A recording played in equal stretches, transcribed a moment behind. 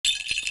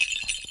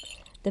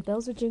The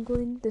bells are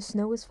jingling, the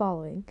snow is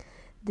falling.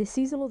 The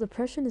seasonal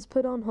depression is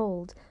put on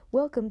hold.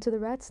 Welcome to the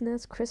Rat's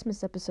Nest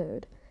Christmas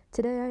episode.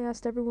 Today I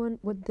asked everyone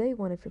what they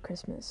wanted for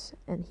Christmas,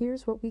 and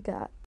here's what we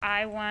got.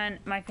 I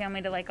want my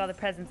family to like all the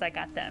presents I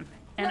got them.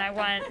 And I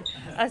want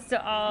us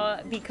to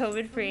all be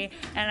COVID-free,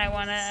 and I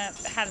want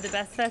to have the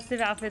best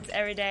festive outfits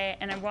every day,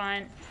 and I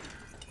want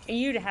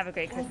you to have a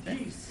great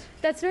Christmas.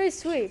 That's very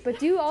sweet, but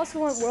do you also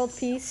want world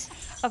peace?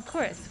 Of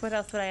course. What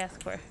else would I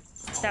ask for?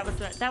 That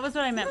was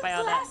what I meant by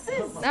all that.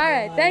 All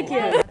right, thank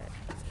you.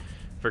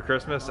 For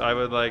Christmas, I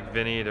would like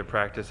Vinny to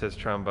practice his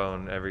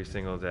trombone every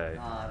single day.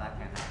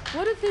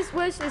 What if his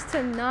wish is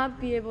to not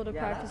be able to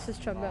practice his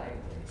trombone?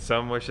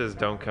 Some wishes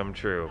don't come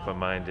true, but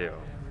mine do.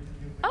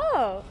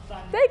 Oh,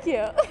 thank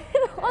you.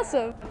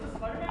 Awesome.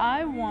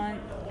 I want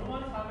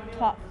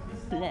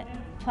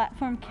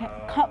platform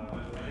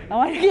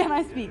why can't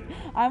I speak?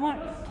 I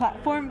want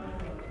platform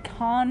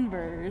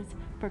Converse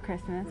for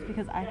Christmas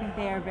because I think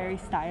they are very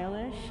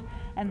stylish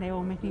and they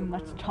will make me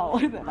much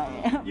taller than I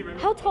am.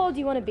 How tall do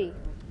you want to be?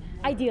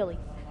 Ideally.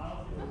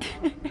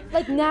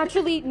 Like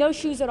naturally, no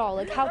shoes at all.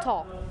 Like how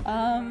tall?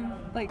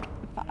 Like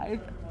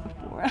 5'4"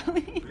 at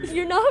least.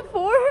 You're not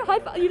 4?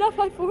 You're not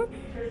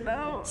 5'4"?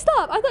 No.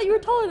 Stop! I thought you were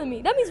taller than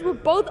me. That means we're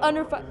both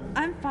under 5.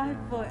 I'm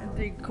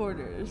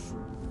 5'3".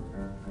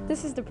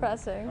 This is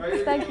depressing.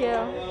 Thank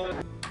you.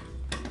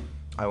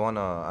 I want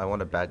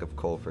a bag of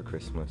coal for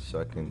Christmas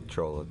so I can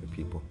troll other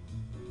people.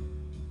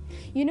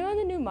 You know, in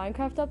the new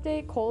Minecraft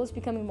update, coal is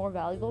becoming more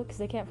valuable because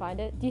they can't find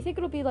it. Do you think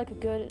it'll be like a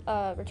good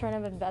return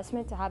of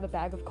investment to have a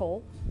bag of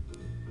coal?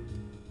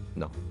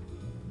 No.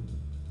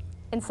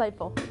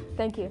 Insightful.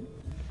 Thank you.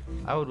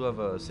 I would love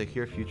a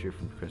secure future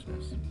for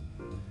Christmas.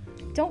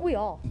 Don't we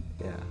all?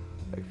 Yeah,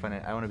 like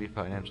I want to be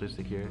financially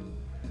secure.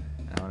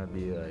 I want to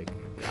be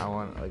I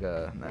want like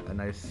a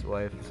nice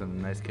wife,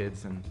 some nice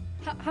kids, and.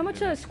 How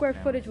much square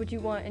footage would you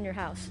want in your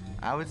house?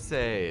 I would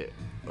say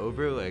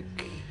over like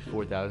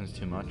 4,000 is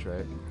too much,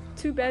 right?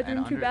 2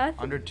 bedroom, 2 bath?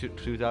 Under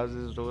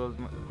 2,000 is a little,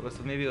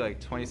 so maybe like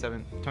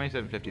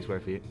 2750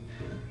 square feet.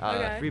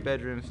 Okay. 3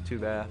 bedrooms, 2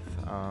 bath,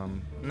 a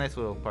nice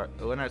little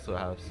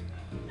house.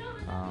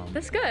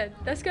 That's good.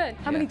 That's good.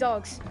 How many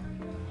dogs?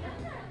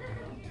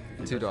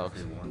 2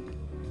 dogs.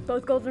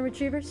 Both golden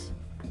retrievers?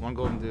 1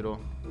 golden doodle.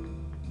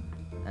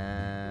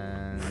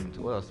 And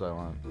what else do I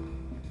want?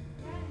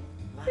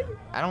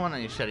 I don't want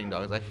any shedding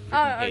dogs. I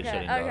freaking hate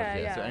shedding dogs.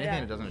 Yeah, so anything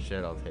that doesn't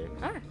shed, I'll take.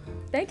 All right.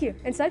 Thank you.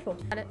 Insightful.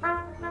 Got it.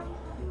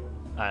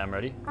 Hi, I'm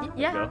ready.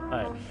 Yeah. Go.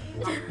 All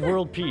right.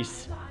 World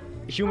peace,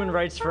 human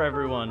rights for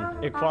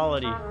everyone,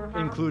 equality,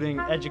 including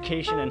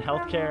education and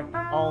healthcare,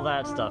 all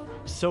that stuff.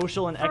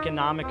 Social and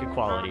economic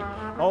equality.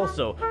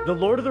 Also, the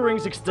Lord of the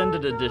Rings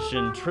Extended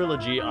Edition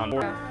trilogy on.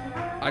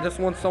 I just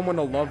want someone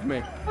to love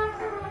me.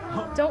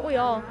 Don't we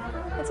all?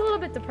 It's a little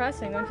bit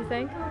depressing, don't you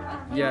think?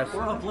 Yes.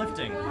 We're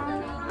uplifting.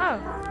 Oh.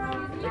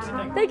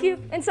 Thank you.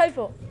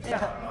 Insightful.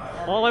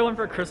 All I want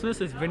for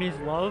Christmas is Vinny's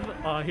love.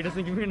 He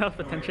doesn't give me enough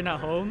attention at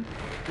home.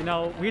 You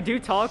know, we do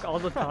talk all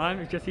the time.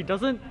 It's just he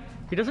doesn't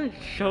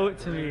show it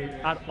to me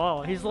at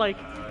all. He's like,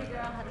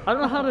 I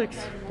don't know how to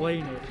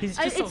explain it. He's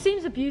just. It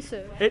seems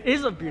abusive. It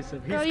is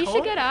abusive. Bro, you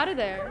should get out of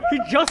there. He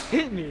just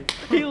hit me.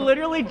 He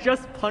literally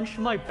just punched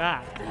my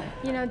back.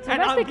 You know,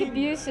 domestic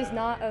abuse is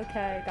not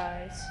okay,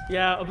 guys.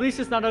 Yeah, abuse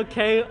is not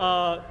okay.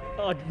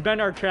 Ben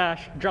are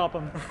trash. Drop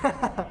him.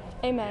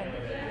 Amen.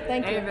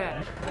 Thank you.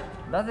 Amen.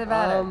 Doesn't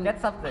matter. Get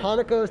something.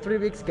 Hanukkah was 3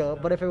 weeks ago,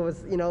 but if it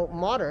was,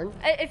 modern.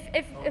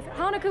 If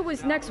Hanukkah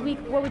was next week,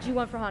 what would you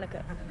want for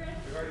Hanukkah?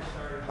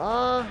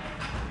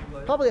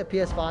 Probably a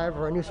PS5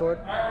 or a new sword.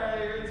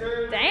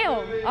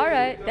 Damn. All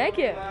right. Thank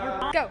you.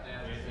 Go.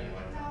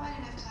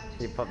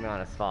 You put me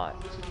on a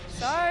spot.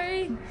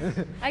 Sorry.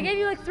 I gave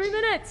you like 3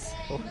 minutes.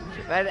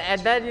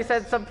 And then you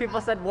said some people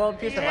said world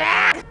peace.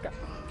 Yeah.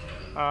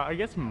 I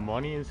guess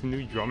money and some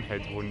new drum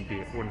heads wouldn't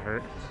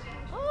hurt.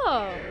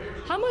 Oh,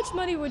 how much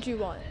money would you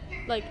want?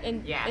 Like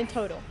in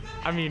total?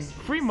 I mean,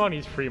 free money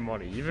is free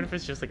money, even if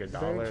it's just like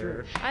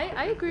 $1.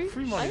 I agree.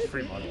 Free money is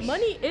free money.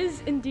 Money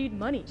is indeed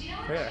money.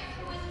 Yeah.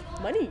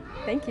 Money.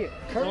 Thank you.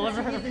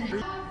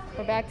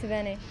 We're back to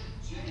Vinny.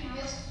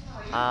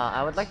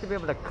 I would like to be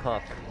able to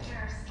cook.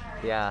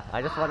 Yeah,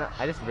 I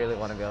just really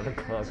want to be able to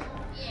cook.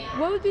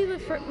 What would be the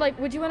first,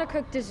 would you want to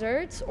cook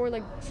desserts or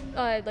like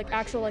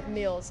actual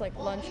meals, like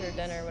lunch or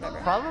dinner or whatever?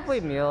 Probably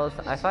meals.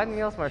 I find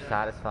meals more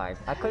satisfying.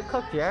 I could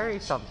cook Jerry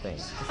something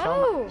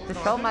to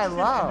show my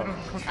love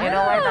in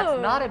a way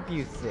that's not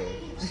abusive.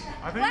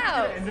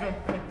 Wow.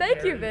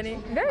 Thank you, Vinny.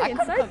 Very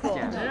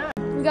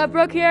insightful. We got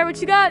Brooke here. What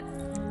you got?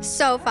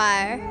 So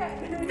fire.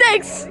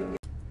 Thanks.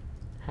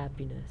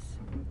 Happiness.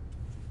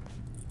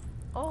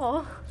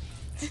 Oh.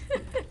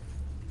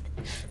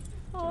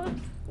 Oh,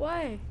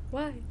 why?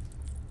 Why?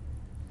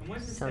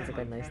 Sounds like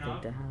a nice thing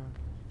to have.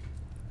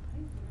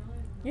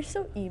 You're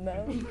so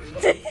emo.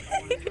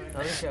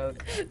 Not a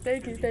joke.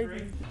 Thank you.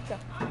 So.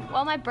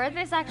 Well, my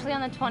birthday's actually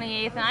on the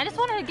 28th, and I just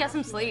wanted to get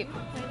some sleep.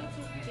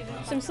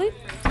 Some sleep?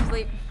 Some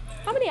sleep.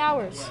 How many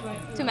hours?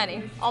 Too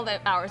many. All the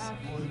hours.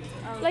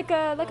 Like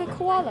a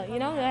koala, you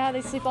know? How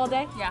they sleep all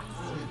day? Yeah.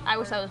 I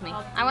wish that was me.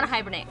 I want to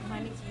hibernate.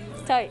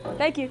 Tight.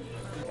 Thank you.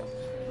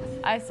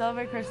 I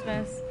celebrate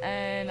Christmas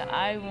and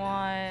I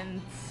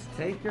want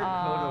Take your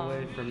coat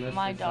away from Mr.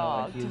 my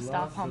Sella. dog He to stop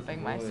loves humping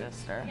his my voice.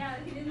 sister.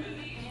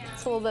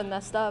 It's a little bit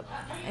messed up.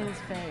 It is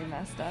very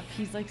messed up.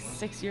 He's like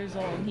 6 years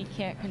old and he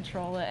can't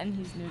control it and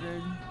he's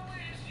neutered.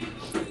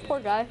 Poor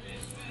guy.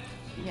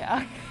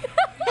 Yeah.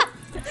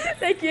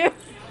 Thank you.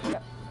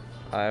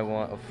 I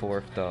want a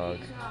fourth dog,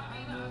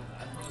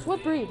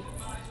 What breed?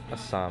 a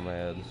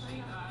Samoyed.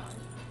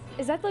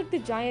 Is that like the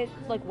giant,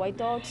 like white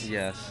dogs?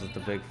 Yes, the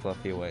big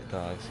fluffy white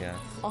dogs, yeah.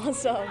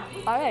 Awesome.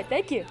 All right,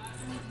 thank you.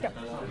 Go.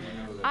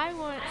 I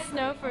want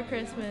snow for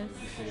Christmas.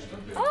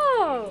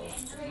 Oh,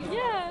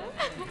 Yeah.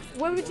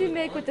 what would you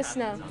make with the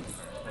snow?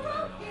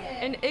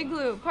 An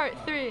igloo, part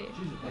 3.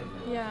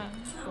 Yeah.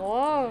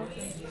 Whoa.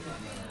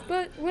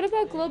 But what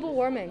about global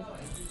warming?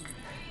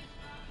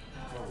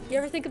 You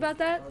ever think about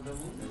that?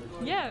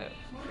 Yeah.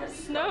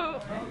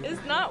 Snow is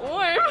not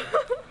warm.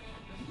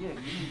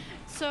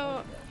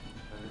 So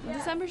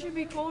December should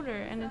be colder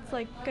and it's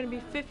like gonna be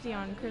 50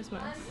 on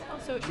Christmas.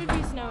 So it should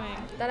be snowing.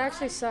 That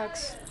actually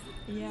sucks.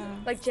 Yeah.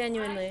 Like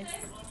genuinely.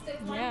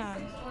 Yeah.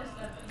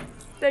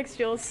 Thanks,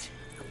 Jules.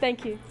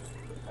 Thank you.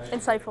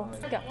 Insightful.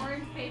 Go.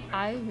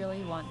 I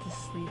really want to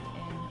sleep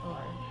in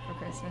over for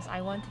Christmas.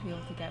 I want to be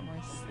able to get more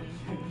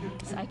sleep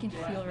so I can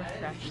feel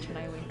refreshed when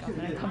I wake up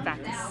and I come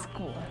back to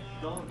school.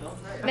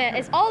 Man,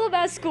 it's all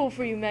about school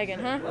for you, Megan,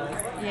 huh?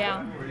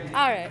 Yeah.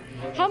 All right.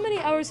 How many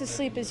hours of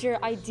sleep is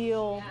your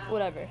ideal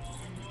whatever?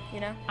 You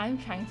know? I'm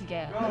trying to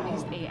get at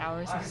least 8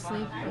 hours of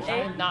sleep, which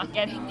I'm not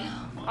getting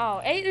now.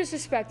 Oh, 8 is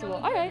respectable.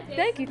 All right.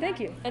 Thank you.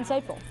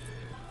 Insightful.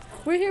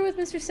 We're here with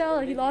Mr.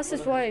 Sala. He lost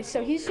his voice,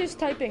 so he's just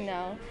typing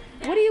now.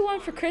 What do you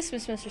want for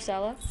Christmas, Mr.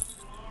 Sala?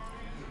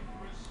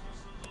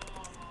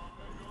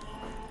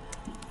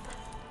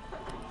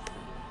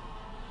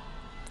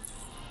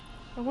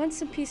 I want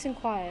some peace and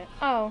quiet.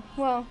 Oh,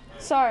 well,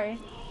 sorry.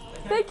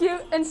 Thank you.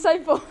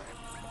 Insightful.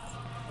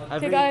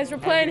 Okay, guys, we're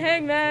playing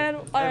Hangman.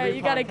 All right,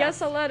 you gotta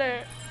guess a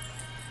letter.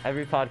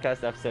 Every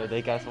podcast episode,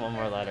 they guess one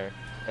more letter.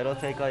 It'll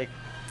take like,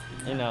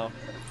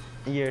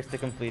 years to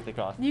complete the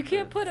crossword. You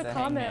can't put a The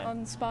comment Hangman.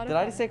 on Spotify. Did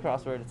I just say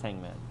crossword? It's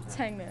Hangman. It's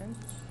Hangman.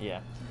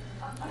 Yeah.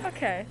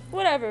 Okay,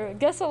 whatever.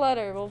 Guess a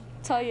letter. We'll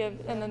tell you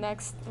in the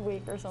next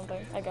week or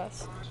something, I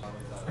guess.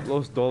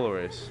 Los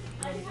Dolores.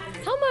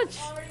 How much?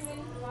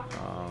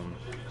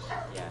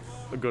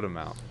 A good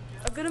amount.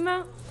 A good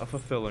amount? A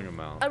fulfilling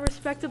amount. A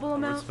respectable A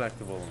amount?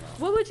 respectable amount.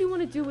 What would you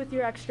want to do with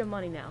your extra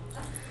money now?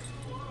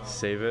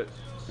 Save it,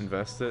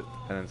 invest it,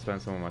 and then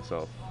spend some on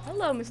myself.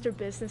 Hello, Mr.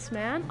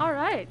 Businessman. All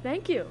right,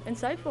 thank you.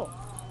 Insightful.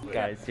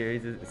 Guys,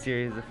 Siri's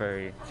a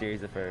furry.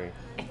 Siri's a furry.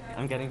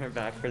 I'm getting her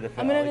back for the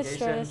I'm gonna allegations.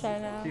 destroy this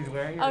right now. She's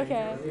wearing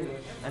Okay.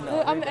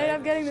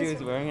 I'm getting She this.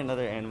 was wearing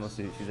another animal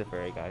suit. She's a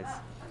furry, guys.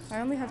 I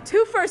only have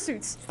 2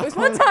 fursuits. It was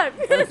one time.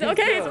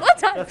 Okay, it's one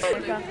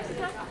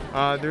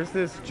time. There's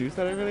this juice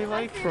that I really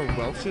like from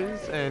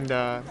Welch's, and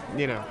I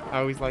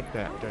always like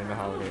that during the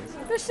holidays.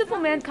 You're a simple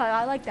man, Kyle.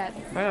 I like that.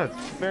 I know,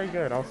 it's very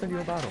good. I'll send you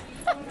a bottle.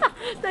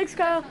 Thanks,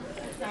 Kyle.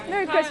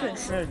 Merry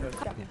Christmas. Merry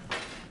Christmas.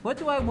 What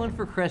do I want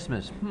for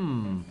Christmas?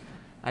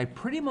 I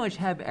pretty much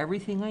have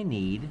everything I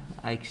need,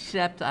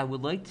 except I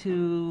would like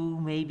to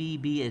maybe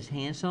be as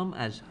handsome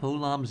as Ho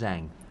Lam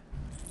Zhang.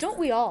 Don't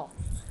we all?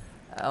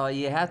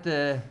 You have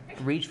to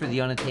reach for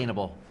the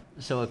unattainable.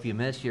 So if you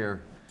miss,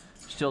 you're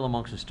still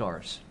amongst the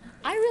stars.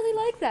 I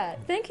really like that.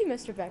 Thank you,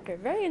 Mr. Becker.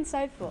 Very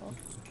insightful.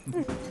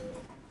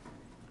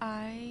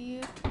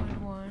 I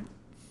would want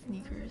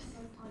sneakers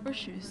or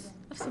shoes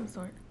of some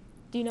sort.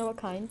 Do you know what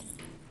kind?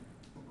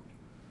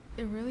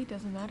 It really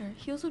doesn't matter.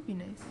 Heels would be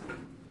nice.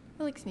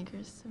 I like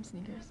sneakers. Some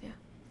sneakers, yeah.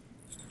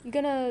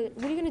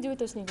 What are you gonna do with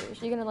those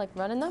sneakers? You gonna like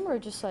run in them or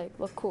just like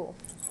look cool?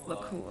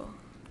 Look cool.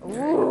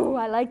 Ooh,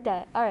 I like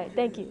that. All right,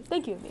 thank you.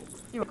 Thank you, Amy.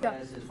 You're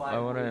welcome. I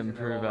want to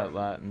improve at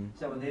Latin.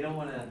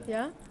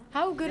 Yeah?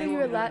 How good are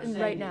you at Latin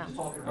right now?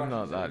 I'm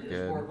not that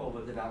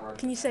good.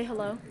 Can you say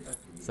hello?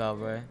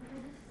 Salve.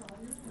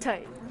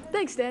 Tight.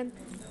 Thanks, Dan.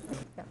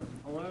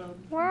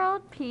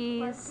 World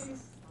peace.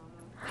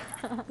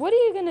 What are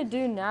you gonna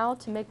do now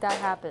to make that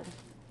happen?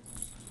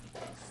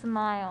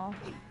 Smile.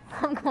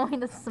 I'm going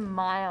to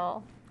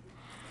smile.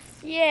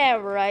 Yeah,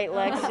 right,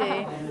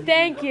 Lexi.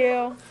 Thank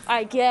you.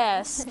 I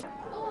guess.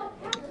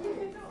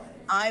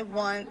 I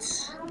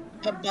want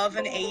above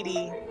an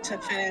 80 to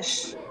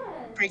finish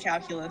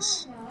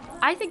pre-calculus.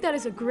 I think that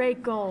is a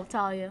great goal,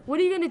 Talia. What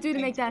are you gonna do to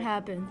make that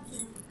happen?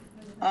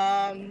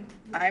 I'm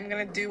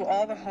gonna do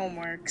all the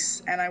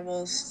homeworks and I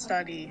will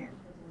study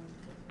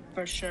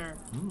for sure.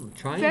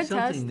 Trying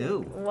something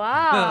new.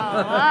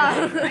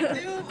 Wow.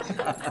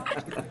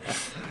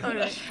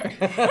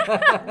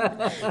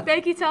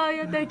 Thank you,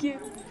 Talia. Thank you.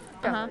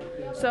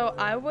 So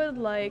I would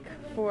like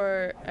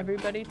for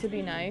everybody to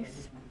be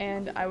nice,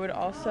 and I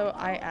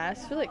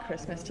asked for like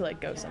Christmas to like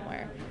go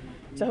somewhere.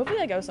 So hopefully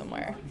I go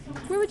somewhere.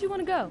 Where would you want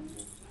to go?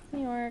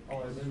 New York.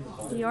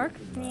 New York?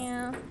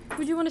 Yeah.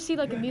 Would you want to see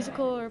like a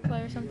musical or a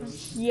play or something?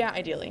 Yeah,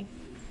 ideally.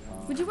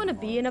 Would you want to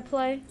be in a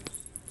play?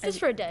 Just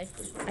for a day.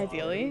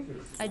 Ideally.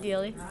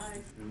 Ideally.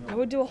 I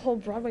would do a whole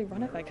Broadway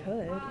run if I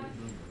could.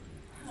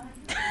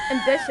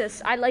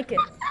 Ambitious. I like it.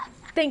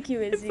 Thank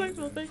you, Izzy.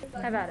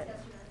 How about it?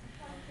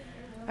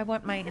 I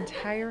want my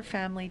entire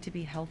family to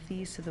be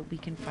healthy so that we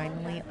can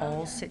finally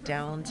all sit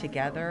down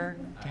together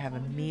to have a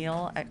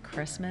meal at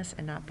Christmas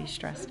and not be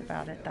stressed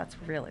about it. That's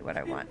really what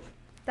I want.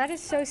 That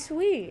is so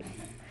sweet.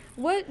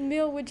 What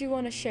meal would you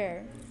want to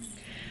share?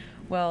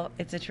 Well,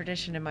 it's a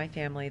tradition in my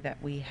family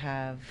that we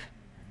have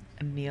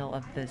a meal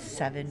of the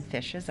 7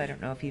 fishes. I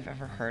don't know if you've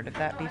ever heard of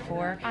that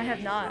before. I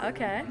have not.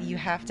 Okay. You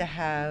have to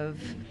have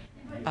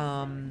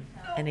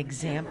an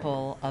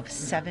example of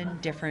 7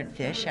 different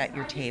fish at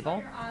your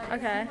table.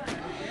 Okay.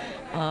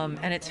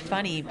 And it's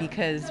funny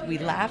because we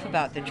laugh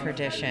about the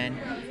tradition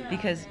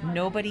because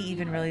nobody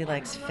even really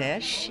likes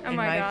fish in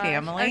my gosh.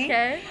 family.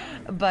 Okay.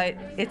 But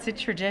it's a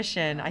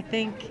tradition. I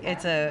think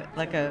it's a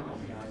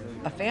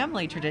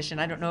family tradition.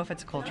 I don't know if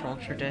it's a cultural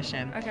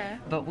tradition. Okay.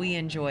 But we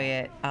enjoy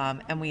it,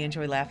 and we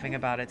enjoy laughing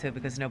about it too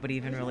because nobody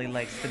even really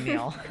likes the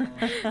meal.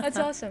 That's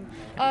awesome.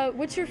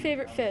 What's your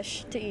favorite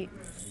fish to eat?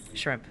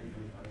 Shrimp.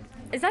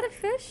 Is that a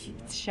fish?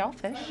 It's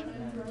shellfish.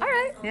 All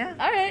right. Yeah.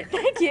 All right.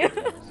 Thank you.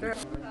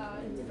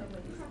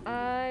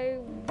 I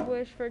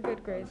wish for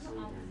good grades.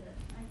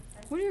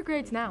 What are your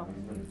grades now?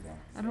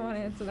 I don't want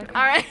to answer that.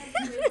 All right.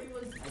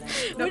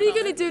 What are you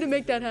gonna do to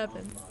make that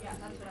happen?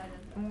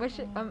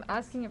 I'm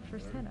asking it for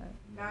Santa.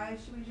 Guys,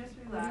 should we just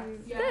relax?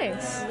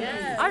 Thanks.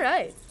 Yes. All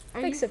right.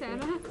 Are Thanks, you Sophie.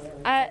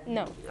 Santa?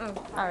 No. Oh.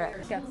 All right.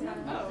 Yeah.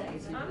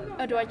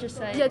 Oh, do I just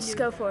say? Yeah, just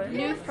go for it.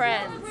 New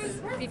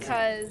friends,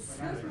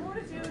 because.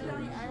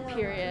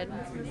 Period.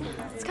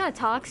 It's kind of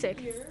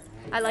toxic.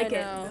 I like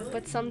it. Know,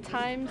 but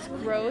sometimes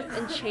growth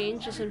and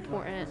change is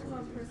important.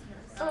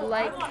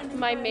 Like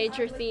my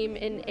major theme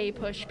in A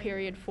Push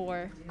Period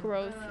 4,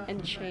 growth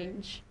and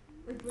change.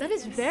 That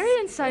is very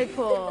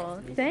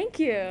insightful. Thank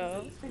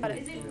you.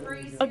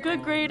 A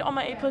good grade on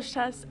my A Push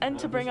test and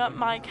to bring up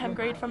my chem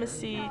grade from a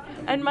C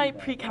and my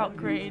pre-calc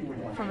grade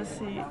from a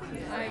C.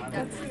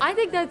 I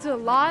think that's a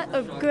lot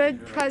of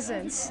good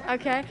presents,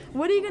 okay?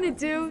 What are you going to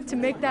do to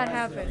make that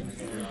happen?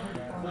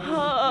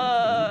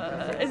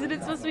 Isn't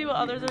it supposed to be what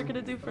others are going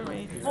to do for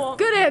me? Well,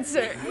 good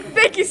answer.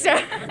 Thank you,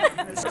 sir.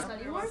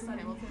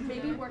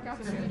 Maybe work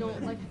out so you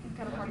don't like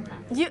kind of hard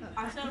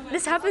pass.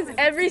 This happens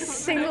every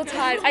single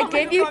time. I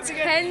gave you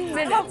 10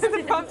 minutes.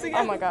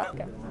 Oh my god.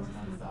 Okay.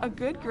 A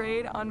good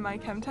grade on my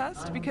chem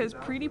test because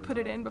Preeti put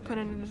it in but put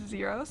it in as a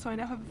 0, so I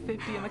now have a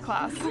 50 in the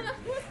class.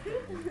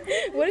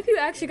 What if you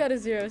actually got a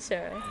 0,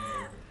 Sarah?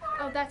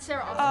 Oh, that's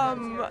Sarah.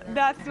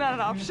 That's not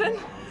an option.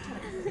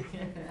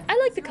 I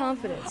like the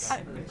confidence.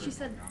 She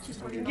said she's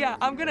tortured. Yeah,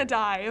 I'm gonna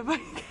die if I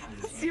get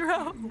a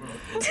 0.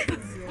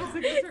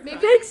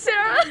 Thanks,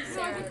 Sarah.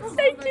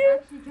 Thank you.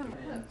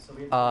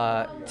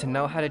 To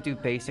know how to do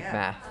basic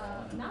math.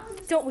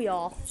 Don't we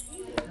all?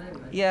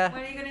 Yeah.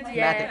 What are you gonna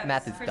do?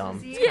 Math is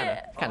dumb.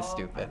 It's kind of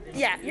stupid.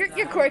 Yeah,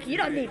 you're quirky. You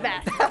don't need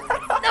math.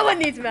 No one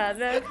needs math,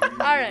 man.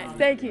 All right.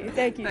 Thank you.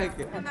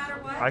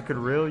 I could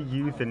really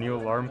use a new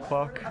alarm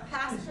clock.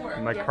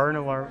 My current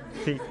alarm.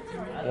 See,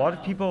 a lot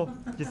of people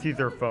just use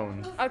their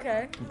phones.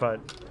 Okay. But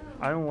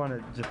I don't want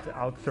to just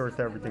outsource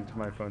everything to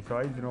my phone, so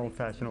I use an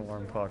old-fashioned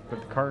alarm clock. But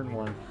the current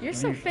one, You're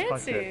so you touch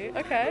fancy. it.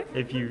 Okay.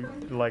 If you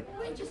like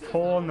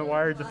pull on the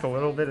wire just a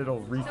little bit, it'll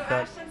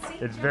reset.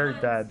 It's very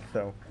bad,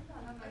 so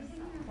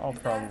I'll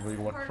probably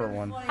look for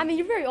one. I mean,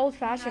 you're very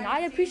old-fashioned.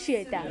 I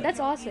appreciate that. That's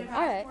awesome.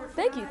 All right.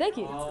 Thank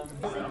you.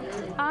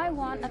 I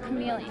want a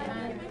chameleon.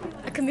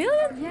 A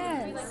chameleon?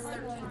 Yes.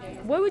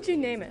 What would you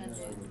name it?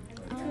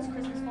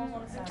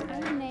 I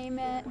would name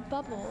it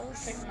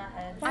Bubbles.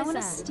 Why I is want to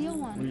that? steal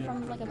one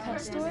from like a pet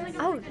store.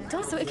 Oh,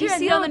 don't. So if yeah, you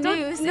see it on the don't-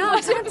 news, No,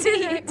 don't do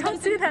that.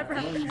 Don't do that, bro.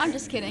 I'm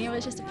just kidding. It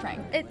was just a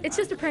prank. It's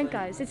just a prank,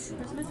 guys.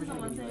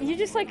 You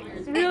just like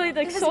really It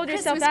like was a sold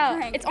yourself Christmas out.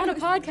 prank. It's on a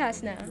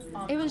podcast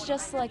now. It was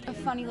just like a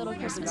funny little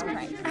Christmas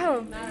prank.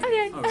 Oh,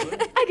 okay.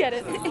 I get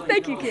it.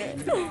 Thank you,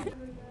 Kira.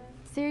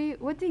 Siri,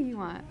 what do you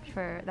want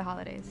for the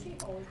holidays?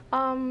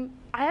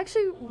 I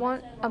actually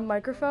want a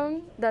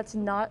microphone that's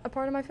not a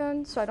part of my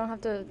phone, so I don't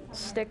have to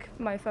stick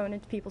my phone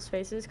into people's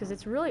faces, because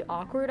it's really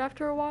awkward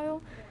after a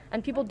while,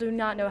 and people do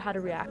not know how to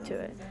react to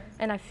it,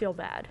 and I feel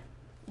bad.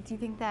 Do you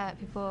think that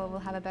people will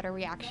have a better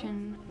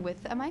reaction with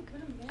a mic?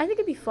 I think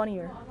it'd be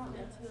funnier.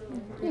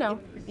 You know.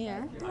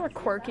 Yeah. More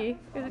quirky.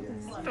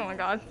 Oh my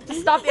god.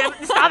 Stop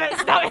it. Stop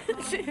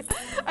it.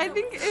 I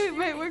think it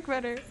might work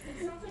better.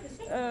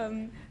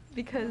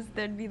 Because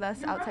there'd be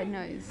less outside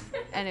noise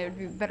and it would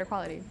be better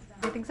quality.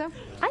 Do you think so?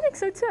 I think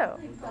so too.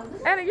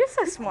 Anna, you're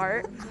so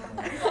smart.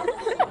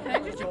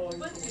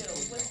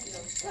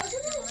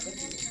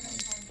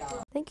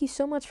 Thank you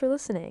so much for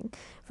listening.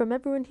 From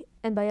everyone,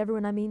 and by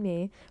everyone I mean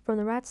me, from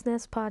the Rat's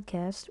Nest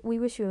podcast, we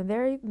wish you a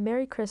very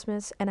Merry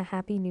Christmas and a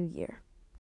Happy New Year.